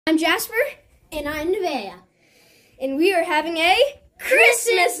I'm Jasper. And I'm Nevaeh. And we are having a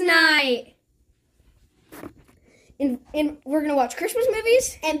Christmas night. And we're going to watch Christmas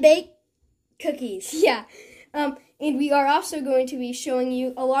movies. And bake cookies. Yeah. And we are also going to be showing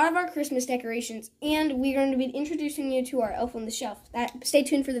you a lot of our Christmas decorations. And we're going to be introducing you to our Elf on the Shelf. Stay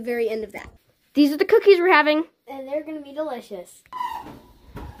tuned for the very end of that. These are the cookies we're having. And they're going to be delicious.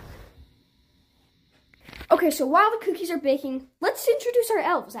 Okay, so while the cookies are baking, let's introduce our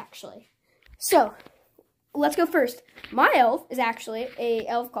elves, actually. So, let's go first. My elf is actually a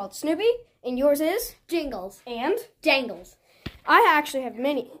elf called Snoopy, and yours is? Jingles. And? Jangles. I actually have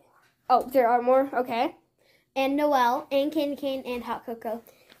many. Oh, there are more? Okay. And Noel, and Candy Cane, and Hot Cocoa.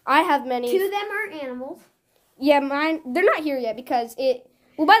 I have many. 2 of them are animals. Yeah, mine, they're not here yet because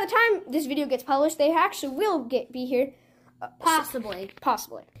well, by the time this video gets published, they actually will be here. Possibly.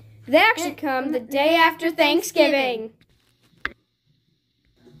 Possibly. They actually come the day after Thanksgiving.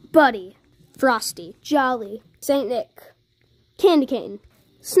 Buddy, Frosty, Jolly, Saint Nick, Candy Cane,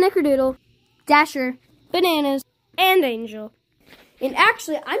 Snickerdoodle, Dasher, Bananas, and Angel. And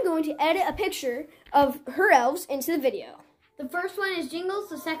actually, I'm going to edit a picture of her elves into the video. The first one is Jingles,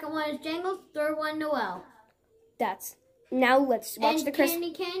 the second one is Jangles, third one Noel. Now let's watch the Christmas.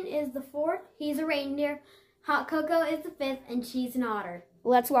 Candy Cane is the 4th, he's a reindeer. Hot Cocoa is the 5th, and she's an otter.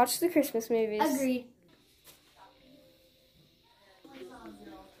 Let's watch the Christmas movies. Agreed.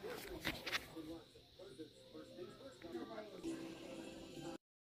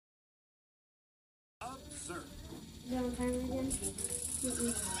 Absurd. Is that on timer again?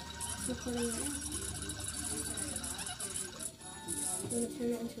 Recording now. I'm going to turn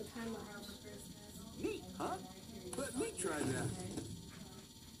it into a time lapse. Neat, huh? Let me try that.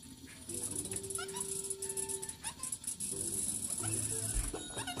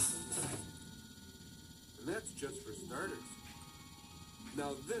 And that's just for starters.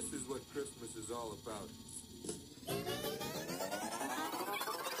 Now this is what Christmas is all about.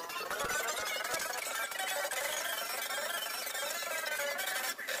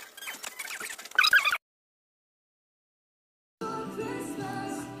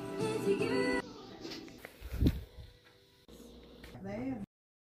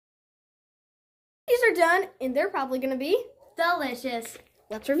 These are done, and they're probably going to be Delicious.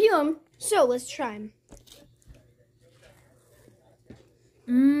 Let's review them. So let's try them.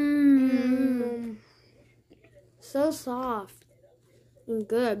 Mmm. So soft and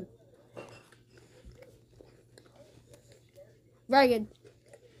good. Very good.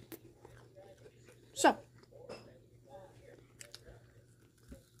 So,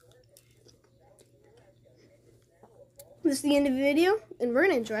 this is the end of the video, and we're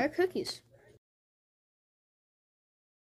going to enjoy our cookies.